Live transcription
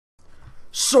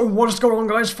So what is going on,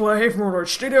 guys? Flair here from Ratloader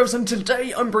Studios, and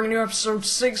today I'm bringing you episode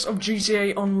 6 of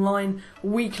GTA Online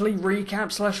weekly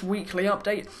recap / weekly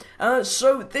update.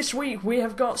 So this week we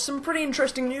have got some pretty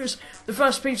interesting news. The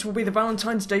first piece will be the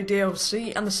Valentine's Day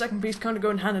DLC, and the second piece, kind of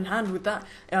going hand in hand with that,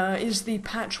 is the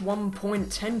patch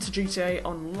 1.10 to GTA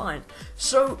Online.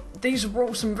 So these have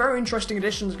brought some very interesting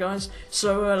additions, guys,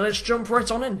 so let's jump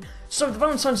right on in. So the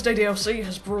Valentine's Day DLC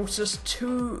has brought us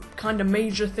two kind of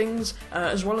major things,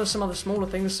 as well as some other smaller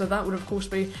things. So that would of course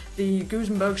be the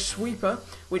Gutenberg Sweeper,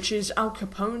 which is Al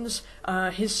Capone's,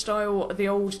 his style, the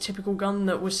old typical gun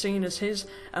that was seen as his.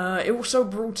 It also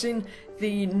brought in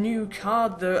the new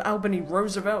card, the Albany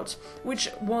Roosevelt, which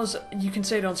was, you can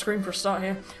see it on screen for a start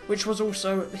here, which was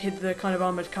also the kind of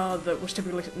armoured car that was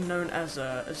typically known as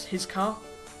his car,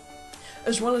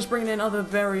 as well as bringing in other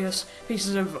various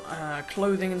pieces of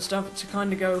clothing and stuff to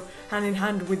kind of go hand in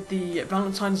hand with the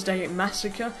Valentine's Day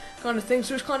massacre kind of thing.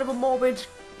 So it's kind of a morbid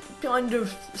kind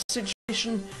of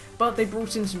situation, but they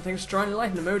brought in some things to try and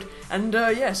lighten the mood, and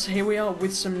yes, here we are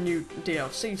with some new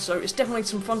DLC, so it's definitely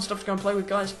some fun stuff to go and play with,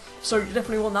 guys, so you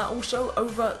definitely want that. Also,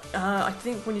 over, I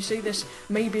think when you see this,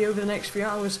 maybe over the next few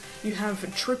hours, you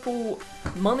have triple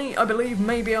money, I believe,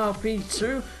 maybe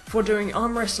RP2, for doing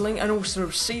arm wrestling and also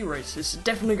sea races.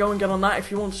 Definitely go and get on that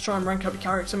if you want to try and rank up your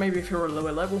character. Maybe if you're a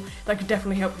lower level, that could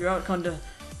definitely help you out, kind of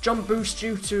jump boost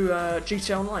you to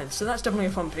GTA Online, so that's definitely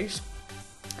a fun piece.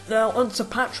 Now, on to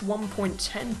patch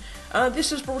 1.10.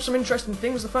 This has brought some interesting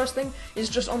things. The first thing is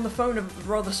just on the phone, a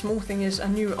rather small thing, is a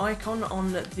new icon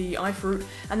on the iFruit,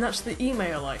 and that's the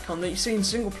email icon that you see in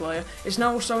single player. It's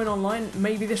now also in online.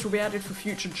 Maybe this will be added for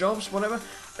future jobs, whatever.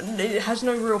 It has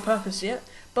no real purpose yet,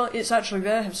 but it's actually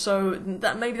there, so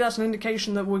maybe that's an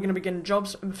indication that we're going to be getting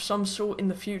jobs of some sort in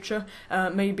the future.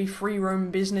 Maybe free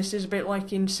roam businesses, a bit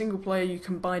like in single player you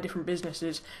can buy different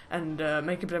businesses and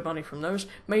make a bit of money from those.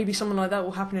 Maybe something like that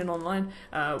will happen in online.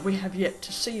 We have yet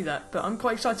to see that, but I'm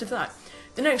quite excited for that.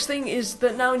 The next thing is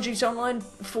that now in GTA Online,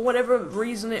 for whatever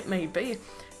reason it may be,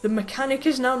 the mechanic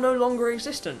is now no longer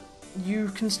existent. You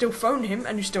can still phone him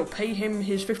and you still pay him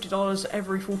his $50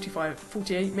 every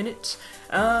 48 minutes,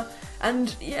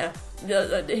 and yeah,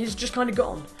 he's just kind of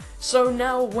gone. So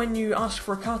now when you ask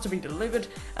for a car to be delivered,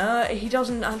 he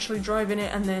doesn't actually drive in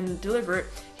it and then deliver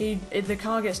it. The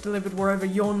car gets delivered wherever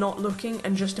you're not looking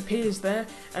and just appears there,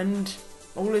 and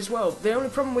all is well. The only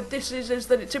problem with this is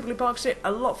that it typically parks it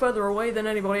a lot further away than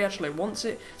anybody actually wants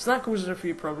it, so that causes a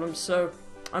few problems, so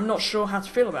I'm not sure how to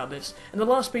feel about this. And the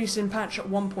last piece in patch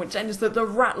 1.10 is that the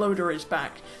Ratloader is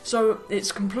back. So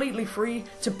it's completely free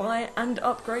to buy and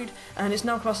upgrade, and it's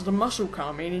now classed as a muscle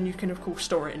car, meaning you can of course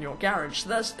store it in your garage. So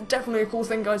that's definitely a cool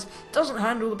thing, guys. Doesn't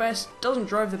handle the best, doesn't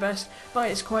drive the best, but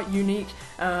it's quite unique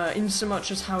in so much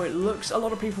as how it looks. A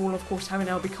lot of people will of course have it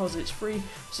now because it's free,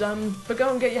 so, but go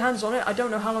and get your hands on it. I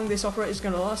don't know how long this offer is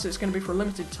going to last. It's going to be for a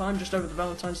limited time, just over the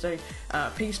Valentine's Day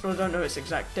piece, but I don't know its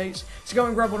exact dates. So go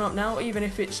and grab one up now, even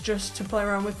if it's just to play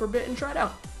around with for a bit and try it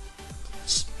out.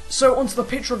 So onto the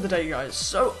picture of the day, guys.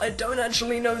 So I don't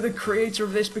actually know the creator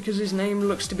of this because his name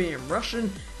looks to be in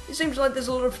Russian. It seems like there's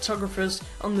a lot of photographers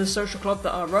on the social club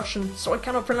that are Russian, so I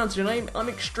cannot pronounce your name. I'm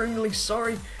extremely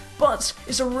sorry, but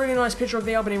it's a really nice picture of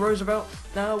the Albany Roosevelt.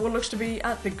 What looks to be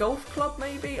at the golf club,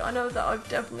 maybe? I know that I've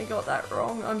definitely got that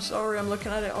wrong. I'm sorry, I'm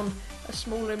looking at it on a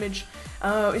small image.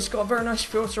 It's got a very nice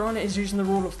filter on it. It's using the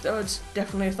rule of thirds.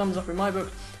 Definitely a thumbs up in my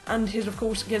book. And here's of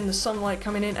course getting the sunlight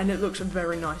coming in, and it looks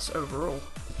very nice overall.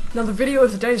 Now the video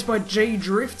of the day is by J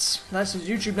Drifts, that's his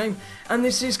YouTube name, and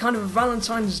this is kind of a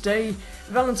Valentine's Day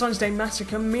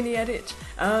Massacre mini edit.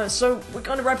 So we're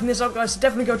kind of wrapping this up, guys, so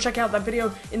definitely go check out that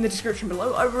video in the description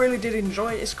below. I really did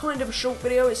enjoy it. It's kind of a short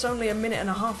video, it's only a minute and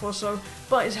a half or so,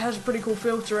 but it has a pretty cool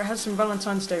filter, it has some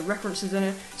Valentine's Day references in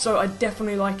it, so I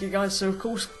definitely like it, guys. So of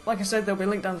course, like I said, there'll be a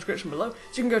link down in the description below, so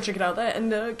you can go check it out there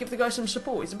and give the guy some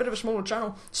support. He's a bit of a smaller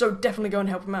channel, so definitely go and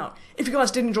help him out. If you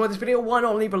guys did enjoy this video, why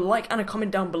not leave a like and a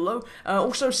comment down below.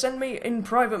 Also send me in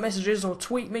private messages or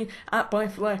tweet me at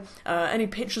ByFlair any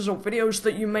pictures or videos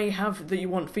that you may have that you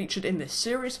want featured in this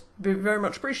series. Be very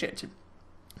much appreciated.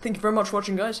 Thank you very much for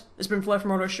watching, guys. It's been Flair from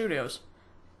Ratloader Studios,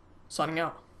 signing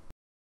out.